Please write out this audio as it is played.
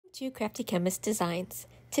to Crafty Chemist Designs.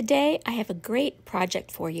 Today I have a great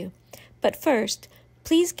project for you. But first,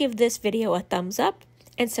 please give this video a thumbs up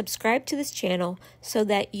and subscribe to this channel so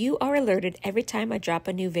that you are alerted every time I drop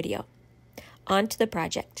a new video. On to the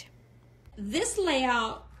project. This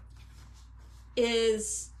layout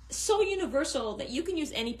is so universal that you can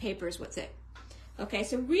use any papers with it. Okay,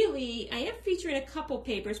 so really, I am featuring a couple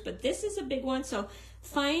papers, but this is a big one, so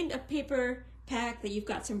find a paper pack that you've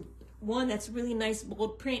got one that's really nice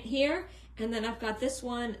bold print here, and then I've got this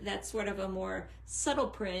one that's sort of a more subtle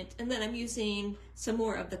print, and then I'm using some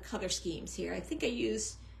more of the color schemes here. I think I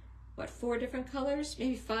used, what, 4 different colors,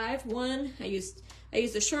 maybe 5. I used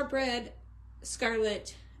the shortbread,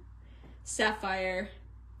 scarlet, sapphire,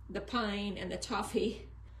 the pine, and the toffee.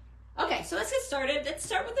 Okay, so let's get started. Let's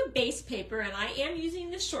start with the base paper, and I am using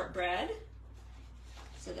the shortbread.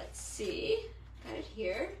 So let's see, got it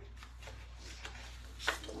here.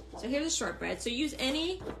 So here's the shortbread. So use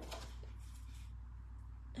any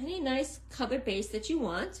nice color base that you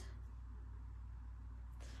want.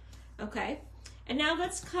 Okay, and now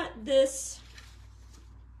let's cut this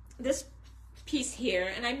piece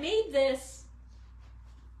here, and I made this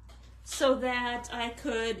so that I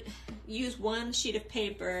could use one sheet of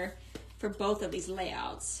paper for both of these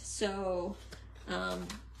layouts. So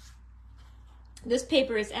this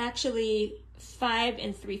paper is actually 5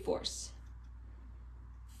 3/4.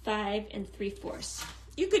 5 3/4.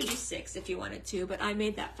 You could use 6 if you wanted to, but I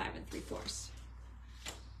made that 5 3/4.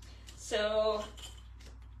 So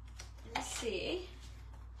let's see.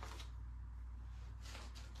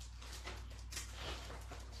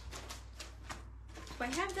 Do I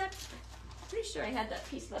have that? I'm pretty sure I had that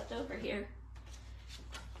piece left over here.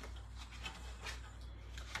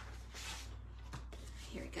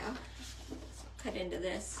 Here we go. So cut into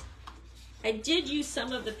this. I did use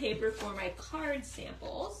some of the paper for my card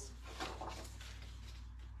samples.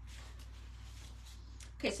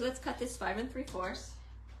 Okay, so let's cut this 5 3/4.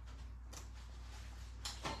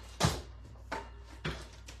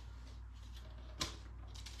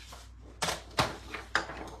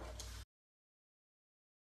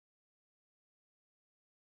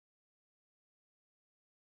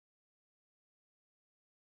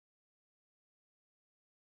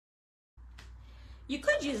 You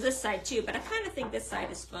could use this side too, but I kind of think this side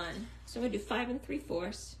is fun. So I'm gonna do 5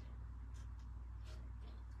 3/4.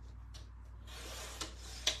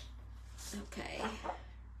 Okay.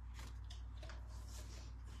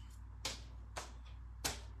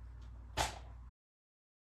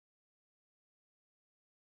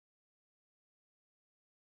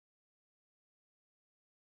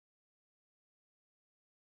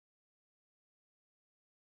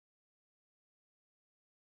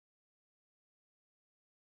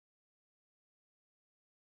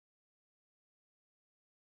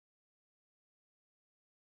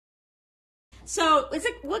 So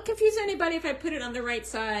will it confuse anybody if I put it on the right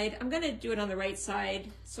side? I'm gonna do it on the right side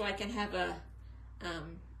so I can have a,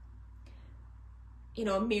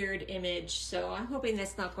 a mirrored image. So I'm hoping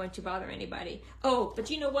that's not going to bother anybody. Oh, but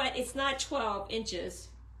you know what? It's not 12 inches.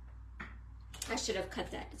 I should have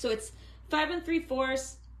cut that. So it's 5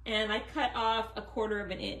 3/4, and I cut off 1/4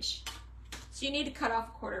 of an inch. So you need to cut off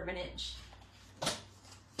 1/4 of an inch.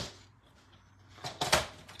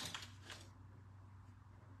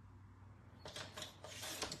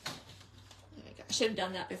 I should have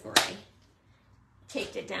done that before I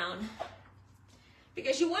taped it down,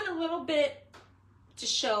 because you want a little bit to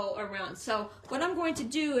show around. So what I'm going to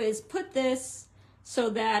do is put this so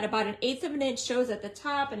that about 1/8 of an inch shows at the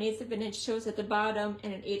top, 1/8 of an inch shows at the bottom,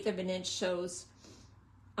 and 1/8 of an inch shows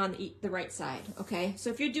on the right side. Okay, so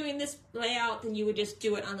if you're doing this layout, then you would just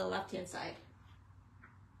do it on the left hand side.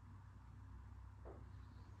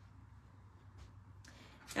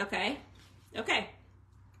 Okay.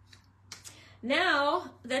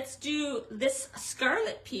 Now let's do this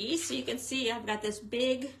scarlet piece. So you can see I've got this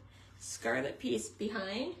big scarlet piece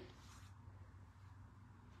behind,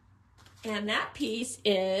 and that piece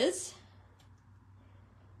is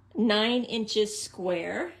 9 inches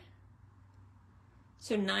square.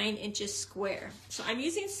 So 9 inches square. So I'm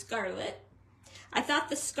using scarlet. I thought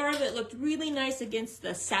the scarlet looked really nice against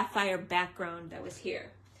the sapphire background that was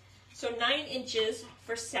here. So 9 inches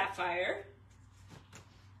for sapphire.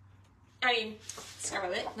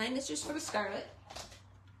 Scarlet. 9 inches for the scarlet.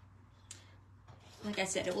 Like I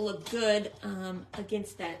said, it will look good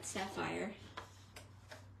against that sapphire.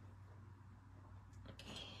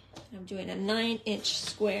 Okay, I'm doing a 9-inch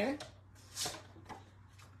square.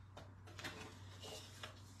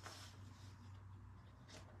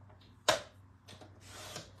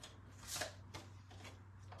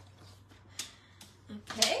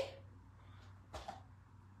 Okay.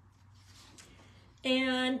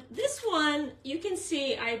 And this one, you can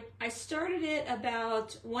see I started it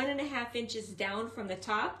about 1.5 inches down from the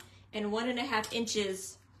top and 1.5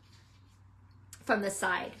 inches from the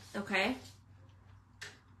side, okay?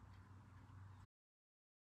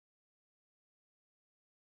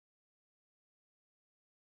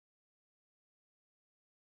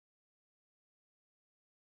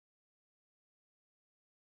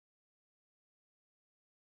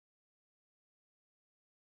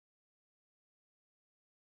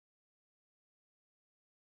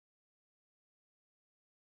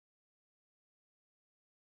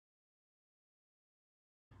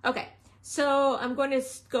 Okay, so I'm going to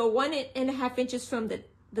go 1.5 inches from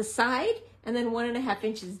the side and then 1.5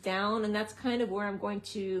 inches down, and that's kind of where I'm going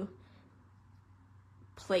to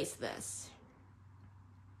place this.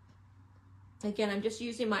 Again, I'm just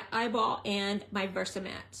using my eyeball and my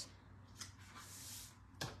Versamat.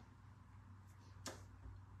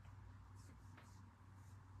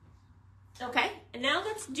 Okay, and now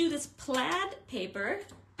let's do this plaid paper.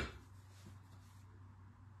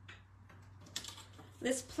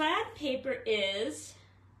 This plaid paper is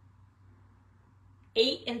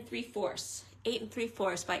 8 3/4, 8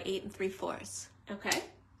 3/4 by 8 3/4. Okay.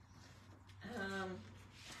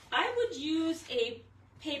 I would use a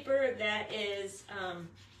paper that is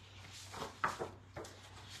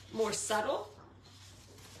more subtle,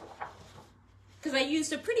 because I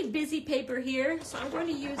used a pretty busy paper here, so I'm going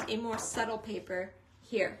to use a more subtle paper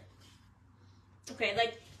here. Okay,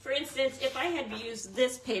 like for instance, if I had used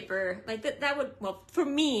this paper, like that would, well, for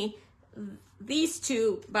me, these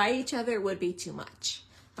two by each other would be too much.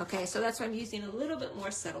 Okay, so that's why I'm using a little bit more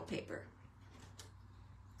subtle paper.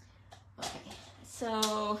 Okay,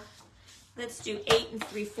 so let's do 8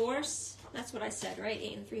 3/4. That's what I said, right?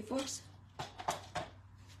 8 3/4.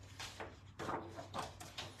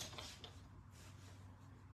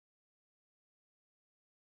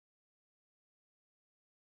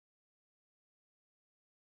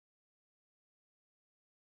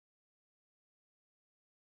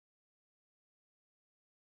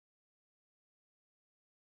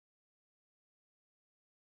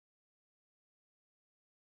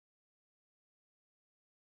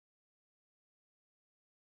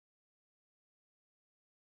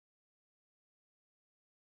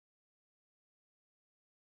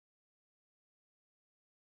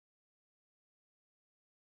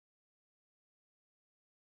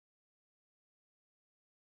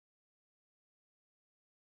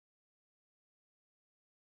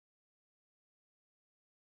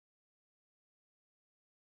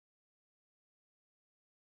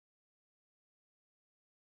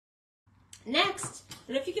 Next,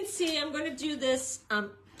 and if you can see, I'm going to do this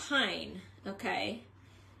pine, okay?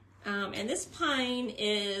 And this pine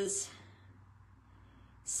is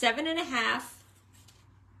 7.5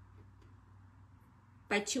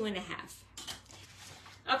 by 2.5.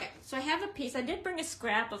 Okay, so I have a piece. I did bring a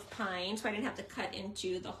scrap of pine, so I didn't have to cut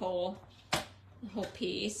into the whole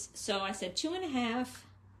piece. So I said 2.5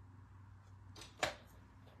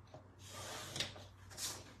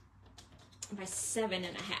 by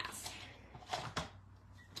 7.5.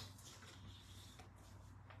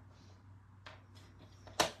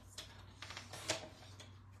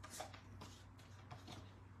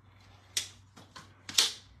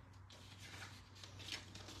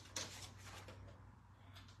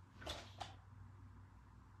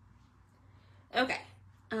 Okay,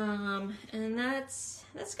 and that's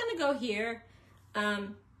gonna go here.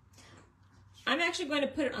 I'm actually going to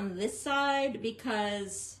put it on this side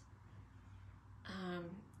because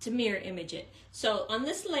to mirror image it. So on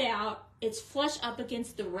this layout, it's flush up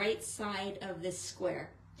against the right side of this square,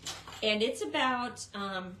 and it's about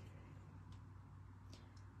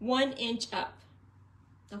 1 inch up.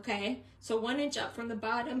 Okay, so 1 inch up from the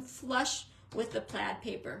bottom, flush with the plaid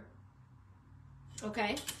paper.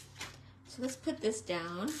 Okay. So let's put this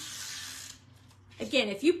down. Again,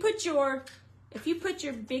 if you put your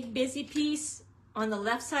big busy piece on the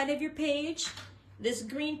left side of your page, this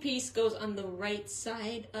green piece goes on the right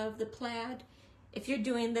side of the plaid. If you're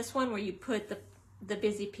doing this one where you put the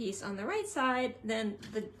busy piece on the right side, then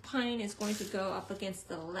the pine is going to go up against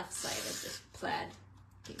the left side of this plaid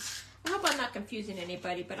piece. I hope I'm not confusing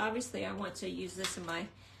anybody, but obviously I want to use this in my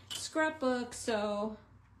scrapbook, so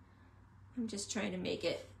I'm just trying to make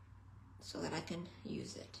it so that I can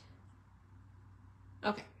use it.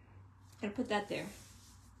 Okay, gonna put that there.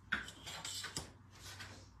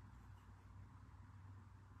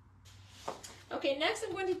 Okay, next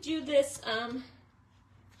I'm going to do this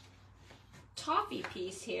toffee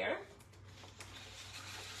piece here.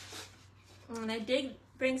 And I did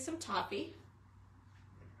bring some toffee.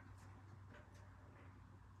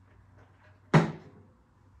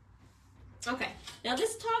 Okay, now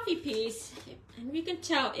this toffee piece, and you can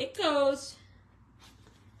tell it does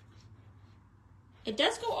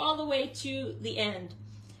go all the way to the end.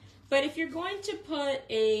 But if you're going to put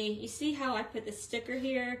you see how I put the sticker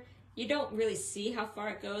here? You don't really see how far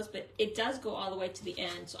it goes, but it does go all the way to the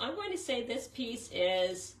end. So I'm going to say this piece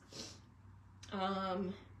is,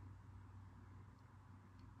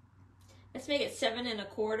 let's make it 7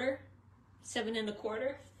 1/4,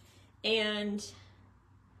 and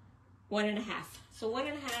 1 1/2. So 1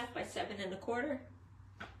 1/2 by 7 1/4.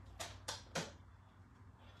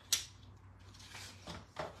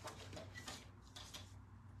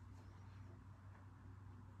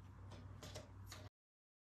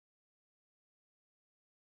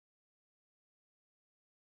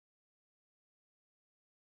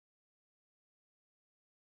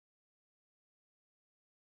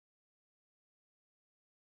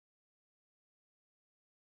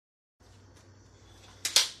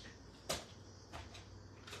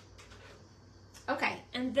 Okay,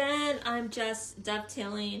 and then I'm just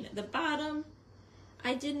dovetailing the bottom.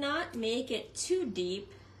 I did not make it too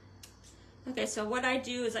deep. Okay, so what I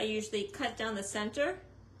do is I usually cut down the center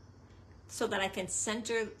so that I can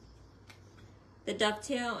center the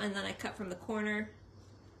dovetail, and then I cut from the corner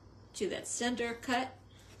to that center cut,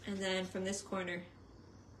 and then from this corner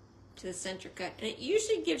to the center cut. And it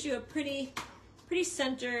usually gives you a pretty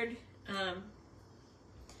centered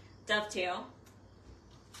dovetail.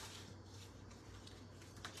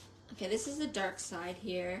 Okay, this is the dark side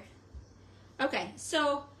here. Okay,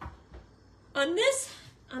 so on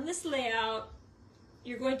this layout,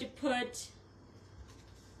 you're going to put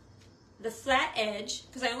the flat edge,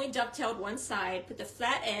 because I only dovetailed one side, put the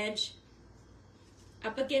flat edge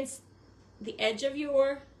up against the edge of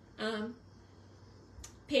your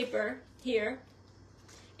paper here.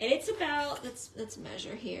 And it's about, let's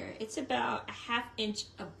measure here, it's about a 1/2 inch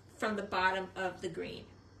from the bottom of the green,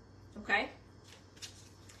 okay?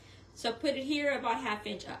 So put it here about 1/2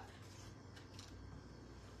 inch up.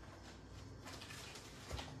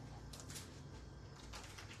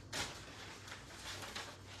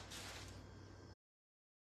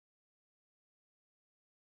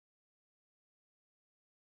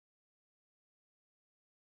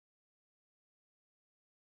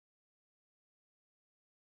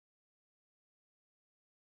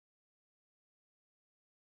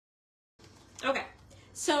 Okay,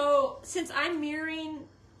 so since I'm mirroring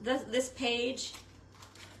this page,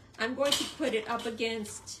 I'm going to put it up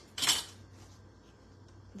against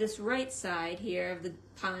this right side here of the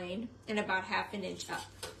pine and about 1/2 inch up.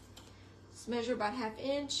 Let's measure about 1/2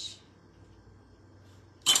 inch.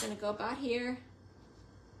 I'm gonna go about here.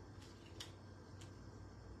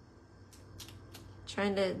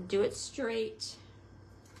 Trying to do it straight.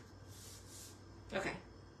 Okay.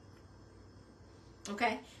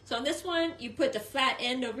 Okay, so on this one, you put the flat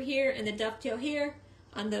end over here and the dovetail here.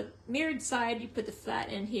 On the mirrored side, you put the flat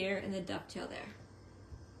end here and the dovetail there.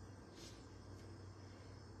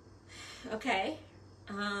 Okay,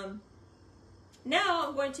 now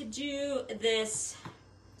I'm going to do this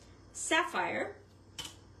sapphire,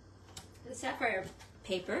 the sapphire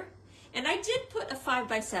paper, and I did put a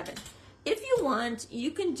 5x7. If you want,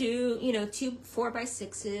 you can do, you know, 2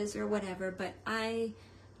 4x6s or whatever, but I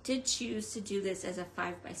did choose to do this as a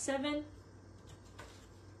 5x7.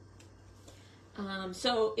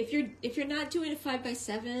 So if you're not doing a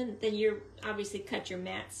 5x7, then you're obviously cut your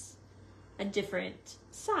mats a different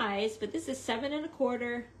size, but this is 7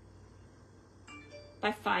 1/4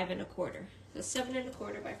 by 5 1/4. So 7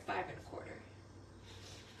 1/4 by 5 1/4.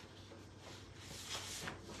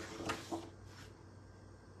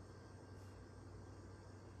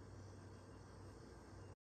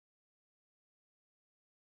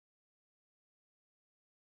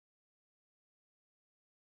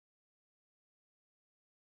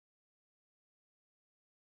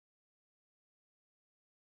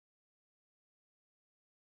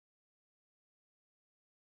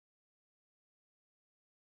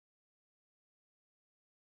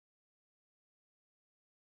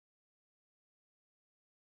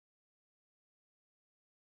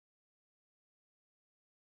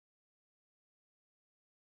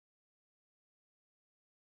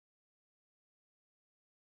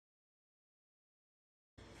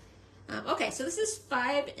 Okay, so this is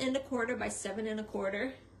 5 1/4 by 7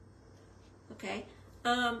 1/4. Okay,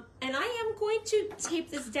 and I am going to tape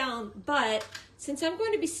this down, but since I'm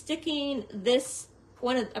going to be sticking this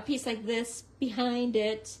a piece like this behind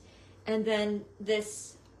it, and then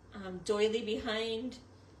this doily behind,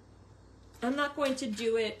 I'm not going to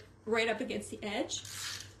do it right up against the edge.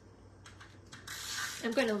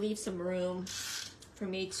 I'm going to leave some room for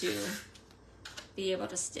me to be able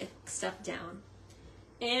to stick stuff down.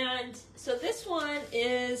 And so this one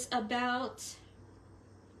is about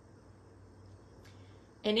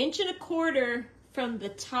 1.25 inches from the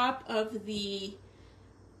top of the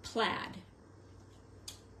plaid.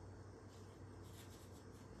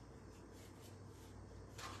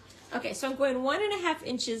 Okay, so I'm going 1.5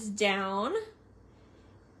 inches down.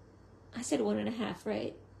 I said 1.5,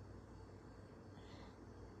 right?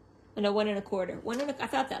 Oh, no, 1.25. I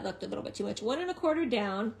thought that looked a little bit too much. 1.25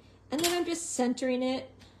 down, and then I'm just centering it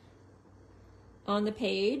on the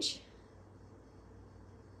page.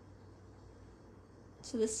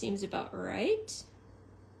 So this seems about right.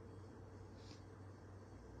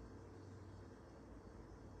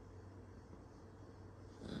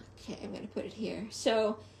 Okay, I'm going to put it here.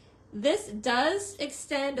 So this does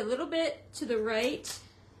extend a little bit to the right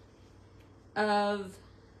of,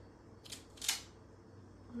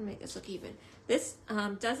 I'm gonna make this look even. This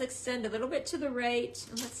does extend a little bit to the right,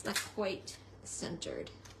 and that's not quite centered.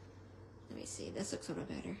 Let me see, this looks a little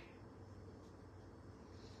better.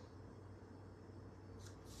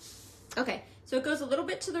 Okay, so it goes a little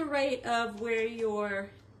bit to the right of where your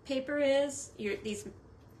paper is,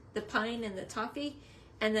 the pine and the toffee,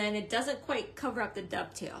 and then it doesn't quite cover up the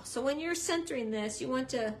dovetail. So when you're centering this, you want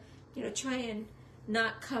to, try and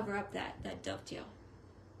not cover up that dovetail.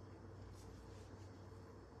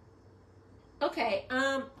 Okay,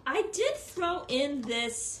 I did throw in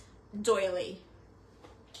this doily.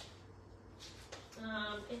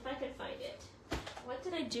 If I could find it. What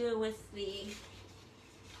did I do with the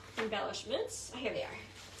embellishments? Oh, here they are.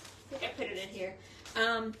 I think I put it in here.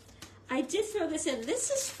 I did throw this in.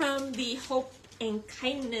 This is from the Hope and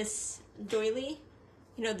Kindness doily.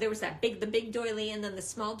 There was the big doily and then the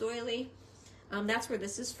small doily. That's where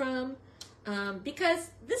this is from.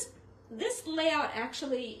 Because this layout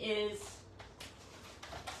actually is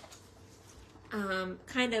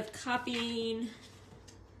kind of copying,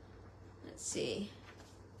 let's see,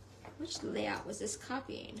 which layout was this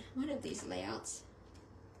copying? One of these layouts.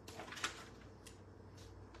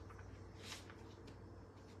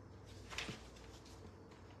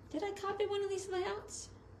 Did I copy one of these layouts?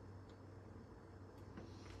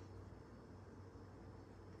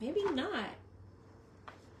 Maybe not.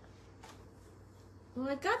 Well,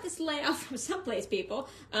 I got this layout from someplace, people,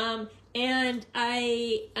 and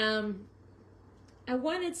I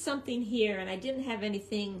wanted something here, and I didn't have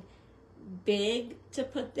anything big to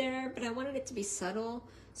put there, but I wanted it to be subtle,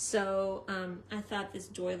 so I thought this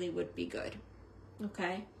doily would be good.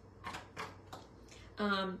 Okay,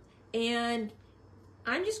 and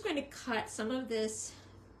I'm just going to cut some of this,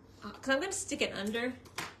 because I'm going to stick it under.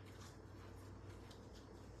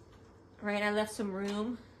 Right, I left some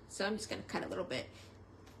room, so I'm just going to cut a little bit.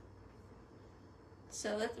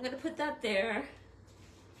 So I'm going to put that there.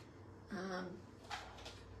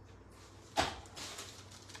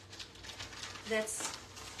 Let's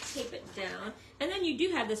tape it down. And then you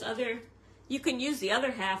do have this other, you can use the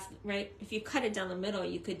other half, right? If you cut it down the middle,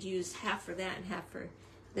 you could use half for that and half for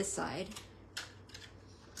this side.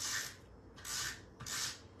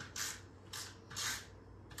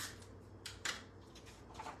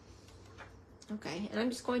 Okay, and I'm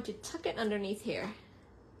just going to tuck it underneath here.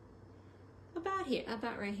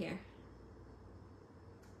 About right here.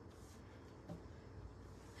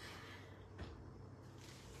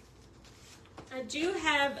 I do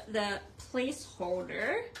have the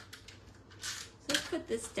placeholder. So let's put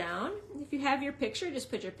this down. If you have your picture, just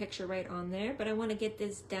put your picture right on there, but I want to get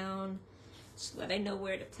this down so that I know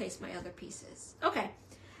where to place my other pieces. Okay,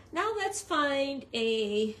 now let's find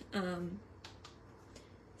a some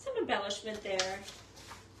embellishment there.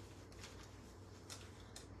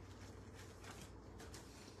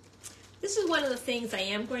 This is one of the things I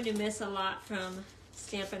am going to miss a lot from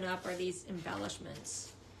Stampin' Up! Are these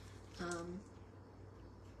embellishments.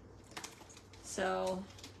 So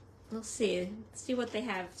we'll see what they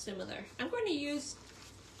have similar. I'm going to use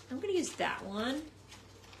that one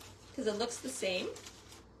because it looks the same.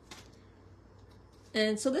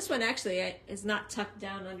 And so this one actually is not tucked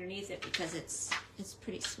down underneath it because it's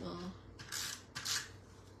pretty small.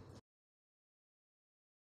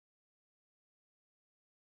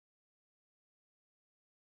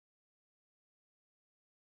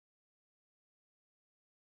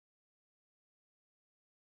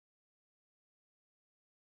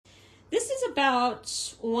 This is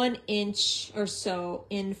about 1 inch or so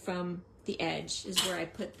in from the edge is where I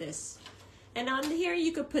put this. And on here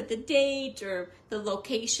you could put the date or the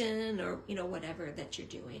location or whatever that you're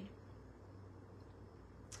doing.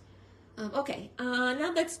 Okay,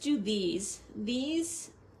 now let's do these.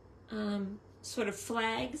 These sort of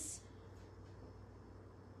flags.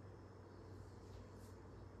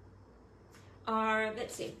 are,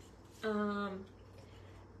 let's see, they're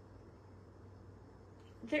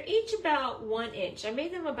each about 1 inch. I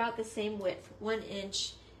made them about the same width, 1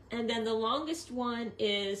 inch. And then the longest one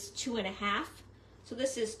is 2.5. So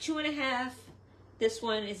this is 2.5. This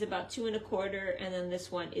one is about 2 1/4, and then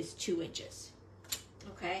this one is 2 inches.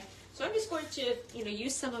 Okay, so I'm just going to,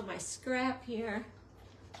 use some of my scrap here.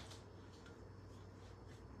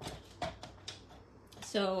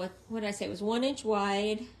 So what did I say? It was 1 inch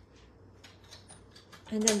wide.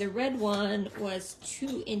 And then the red one was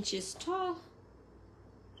 2 inches tall.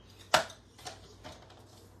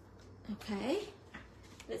 Okay.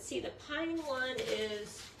 Let's see, the pine one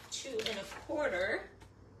is 2 1/4.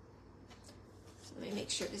 So let me make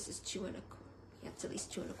sure this is 2 1/4. Yeah, it's at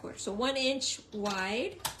least 2 1/4. So 1 inch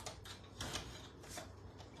wide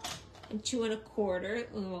and 2 1/4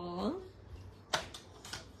 long.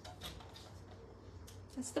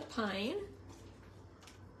 That's the pine.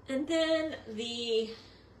 And then the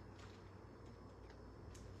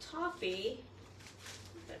toffee,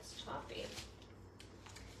 that's toffee.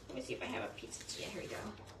 Let me see if I have a pizza tea. Here we go.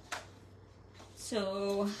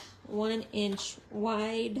 So 1 inch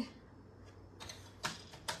wide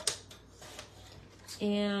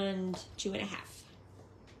and 2.5.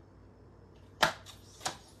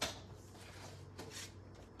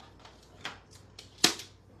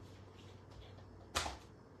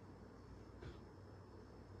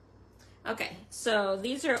 Okay, so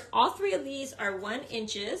these are, all 3 of these are 1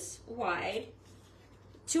 inches wide,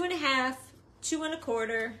 2.5, 2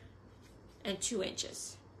 1/4, and 2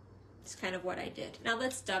 inches. It's kind of what I did. Now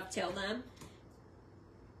let's dovetail them.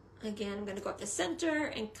 Again, I'm going to go up the center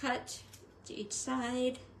and cut to each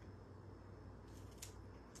side.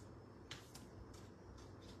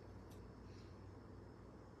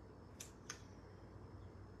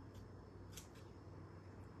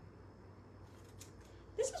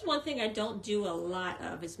 This is one thing I don't do a lot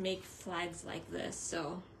of, is make flags like this,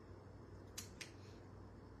 so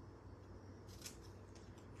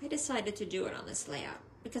I decided to do it on this layout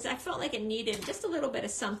because I felt like it needed just a little bit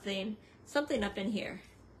of something up in here.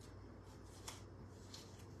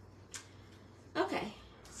 Okay,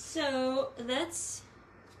 so let's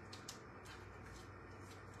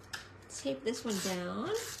tape this one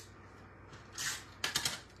down.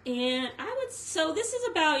 And so this is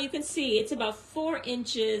about, you can see, it's about 4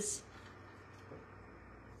 inches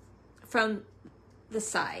from the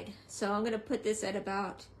side. So I'm going to put this at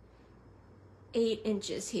about 8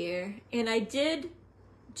 inches here. And I did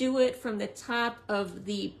do it from the top of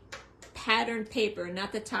the pattern paper,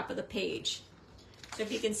 not the top of the page. So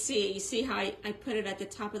if you can see, you see how I put it at the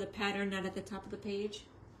top of the pattern, not at the top of the page?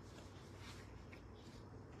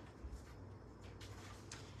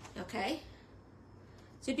 Okay.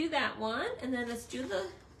 So do that one, and then let's do the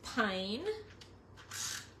pine.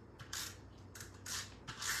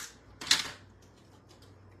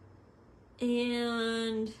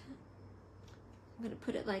 And I'm gonna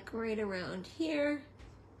put it like right around here.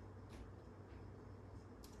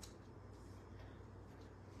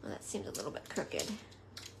 Well, that seems a little bit crooked.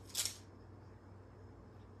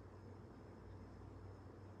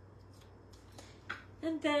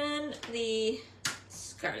 And then the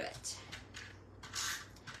scarlet.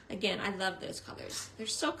 Again, I love those colors. They're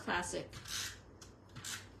so classic.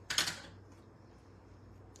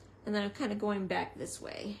 And then I'm kind of going back this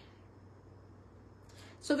way.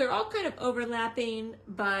 So they're all kind of overlapping,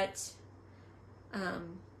 but I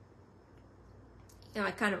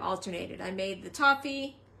kind of alternated. I made the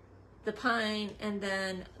toffee, the pine, and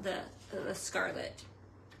then the scarlet.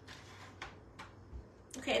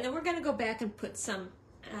 Okay, and then we're gonna go back and put some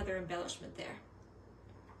other embellishment there.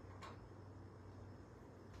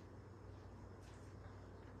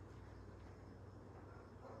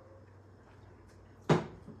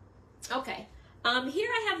 Okay, here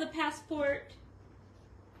I have the passport,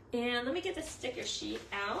 and let me get the sticker sheet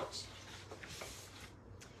out.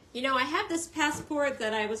 I have this passport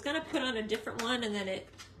that I was gonna put on a different one, and then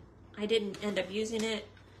I didn't end up using it.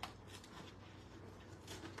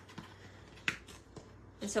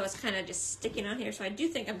 And so it's kind of just sticking on here, so I do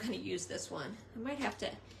think I'm gonna use this one. I might have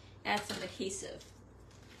to add some adhesive.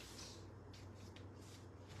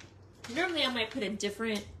 Normally I might put a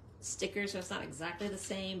different sticker so it's not exactly the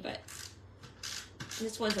same, but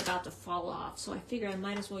this one's about to fall off, so I figure I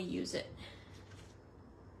might as well use it.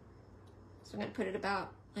 So I'm gonna put it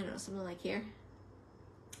about, I don't know, something like here.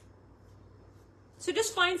 So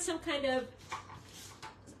just find some kind of,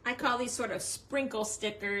 I call these sort of sprinkle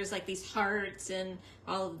stickers, like these hearts and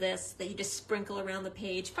all of this that you just sprinkle around the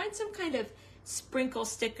page. Find some kind of sprinkle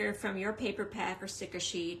sticker from your paper pack or sticker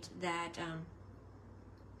sheet that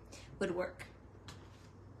would work.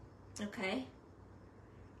 Okay.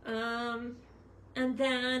 And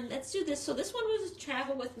then let's do this. So this one was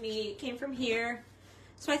Travel With Me. It came from here.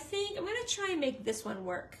 So I think I'm going to try and make this one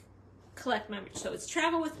work. Collect memories. So it's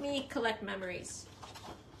Travel With Me, Collect Memories.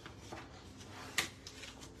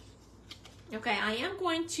 Okay, I am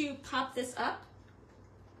going to pop this up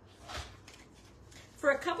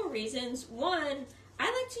for a couple reasons. One, I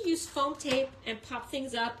like to use foam tape and pop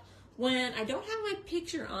things up when I don't have my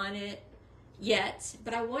picture on it yet,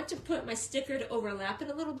 but I want to put my sticker to overlap it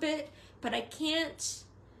a little bit, but I can't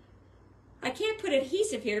put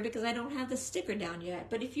adhesive here because I don't have the sticker down yet.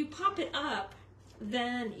 But if you pop it up,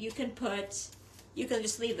 then you can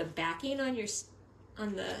just leave the backing on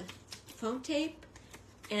the foam tape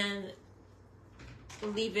and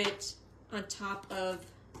leave it on top of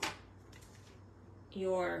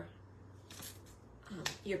your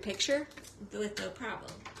picture with no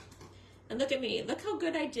problem. And look at me, look how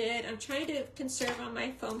good I did. I'm trying to conserve on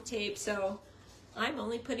my foam tape, so I'm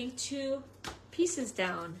only putting 2 pieces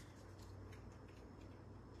down.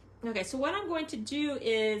 Okay, so what I'm going to do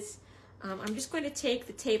is I'm just going to take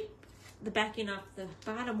the backing off the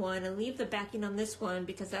bottom one and leave the backing on this one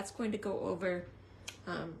because that's going to go over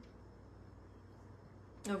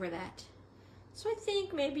that. So I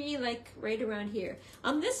think maybe like right around here.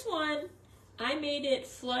 On this one, I made it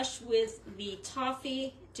flush with the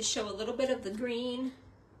toffee to show a little bit of the green.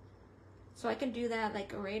 So I can do that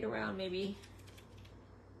like right around maybe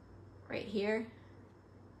right here.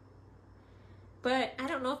 But I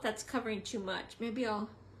don't know if that's covering too much. Maybe I'm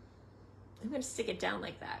gonna stick it down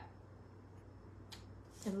like that.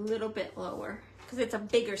 A little bit lower, because it's a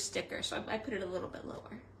bigger sticker, so I put it a little bit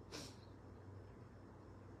lower.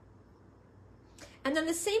 And then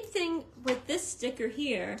the same thing with this sticker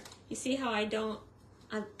here. You see how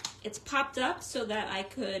it's popped up so that I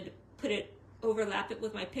could overlap it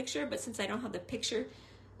with my picture, but since I don't have the picture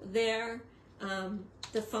there,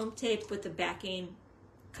 the foam tape with the backing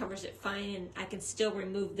covers it fine, and I can still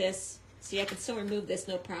remove this. See, I can still remove this,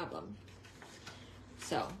 no problem.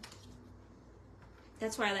 So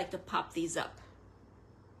that's why I like to pop these up.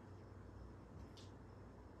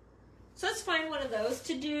 So let's find one of those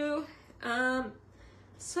to do.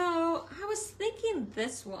 So I was thinking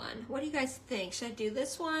this one. What do you guys think? Should I do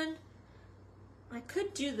this one? I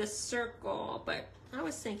could do the circle, but I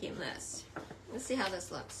was thinking this. Let's see how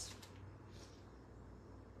this looks.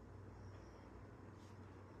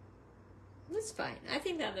 That's fine. I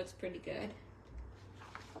think that looks pretty good.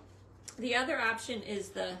 The other option is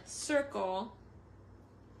the circle.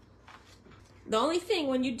 The only thing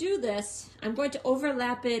when you do this, I'm going to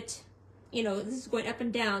overlap it, this is going up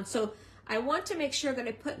and down. So I want to make sure that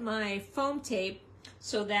I put my foam tape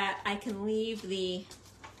so that I can leave the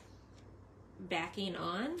backing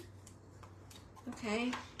on.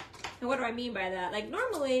 Okay. And what do I mean by that? Like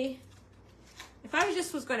normally, if I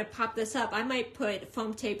was going to pop this up, I might put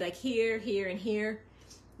foam tape like here, here, and here,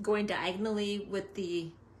 going diagonally with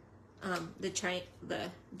the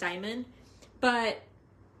diamond. But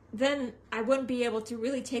then I wouldn't be able to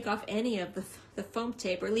really take off any of the foam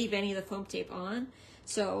tape or leave any of the foam tape on.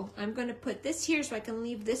 So I'm going to put this here so I can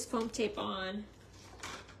leave this foam tape on,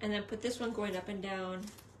 and then put this one going up and down.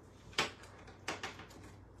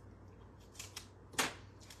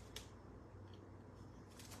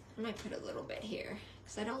 I might put a little bit here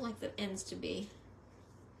because I don't like the ends to be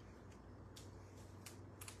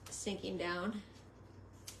sinking down.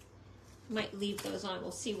 Might leave those on.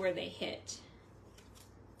 We'll see where they hit.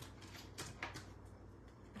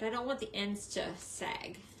 But I don't want the ends to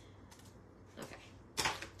sag. Okay.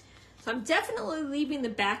 So I'm definitely leaving the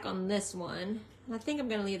back on this one. And I think I'm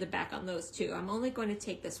going to leave the back on those too. I'm only going to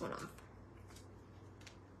take this one off.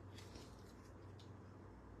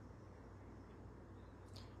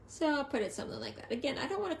 So I'll put it something like that. Again, I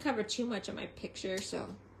don't want to cover too much of my picture, so.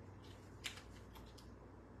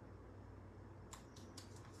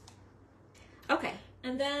 Okay,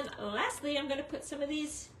 and then lastly, I'm going to put some of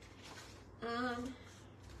these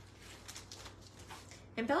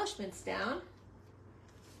embellishments down.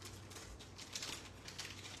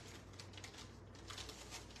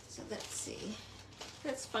 So let's see.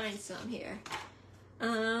 Let's find some here.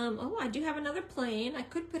 Oh, I do have another plane. I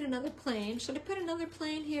could put another plane. Should I put another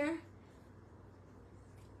plane here?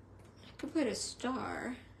 I could put a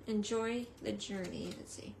star. Enjoy the journey.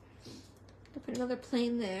 Let's see. I'll put another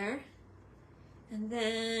plane there. And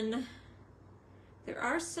then there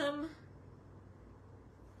are some.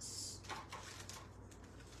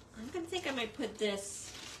 I'm gonna think I might put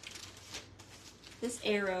this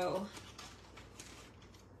arrow.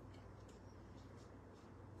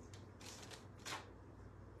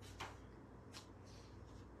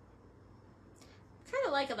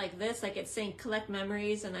 like it like this, like it's saying collect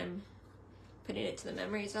memories, and I'm putting it to the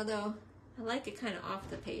memories, although I like it kind of off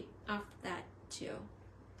the page, off that too.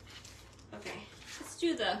 Okay, let's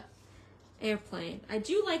do the airplane. I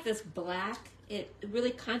do like this black. It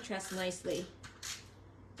really contrasts nicely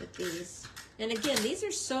with these. And again, these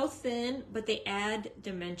are so thin, but they add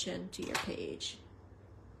dimension to your page.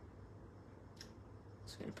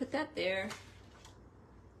 So I'm gonna put that there.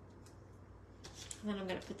 And then I'm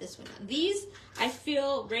gonna put this one on. These, I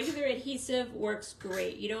feel regular adhesive works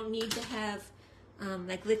great. You don't need to have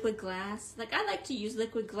like liquid glass. Like I like to use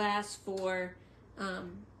liquid glass for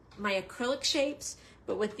my acrylic shapes,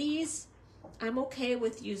 but with these, I'm okay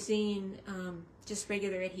with using just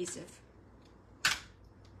regular adhesive.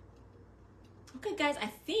 Okay guys, I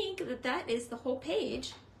think that that is the whole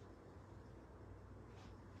page.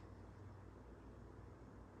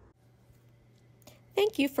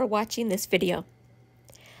 Thank you for watching this video.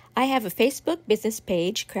 I have a Facebook business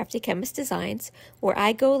page, Crafty Chemist Designs, where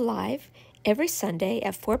I go live every Sunday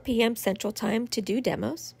at 4 p.m. Central Time to do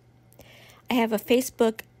demos. I have a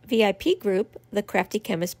Facebook VIP group, The Crafty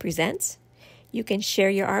Chemist Presents. You can share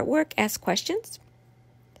your artwork, ask questions.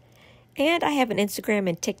 And I have an Instagram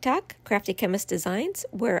and TikTok, Crafty Chemist Designs,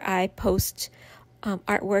 where I post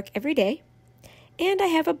artwork every day. And I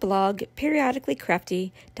have a blog,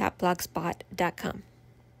 periodicallycrafty.blogspot.com.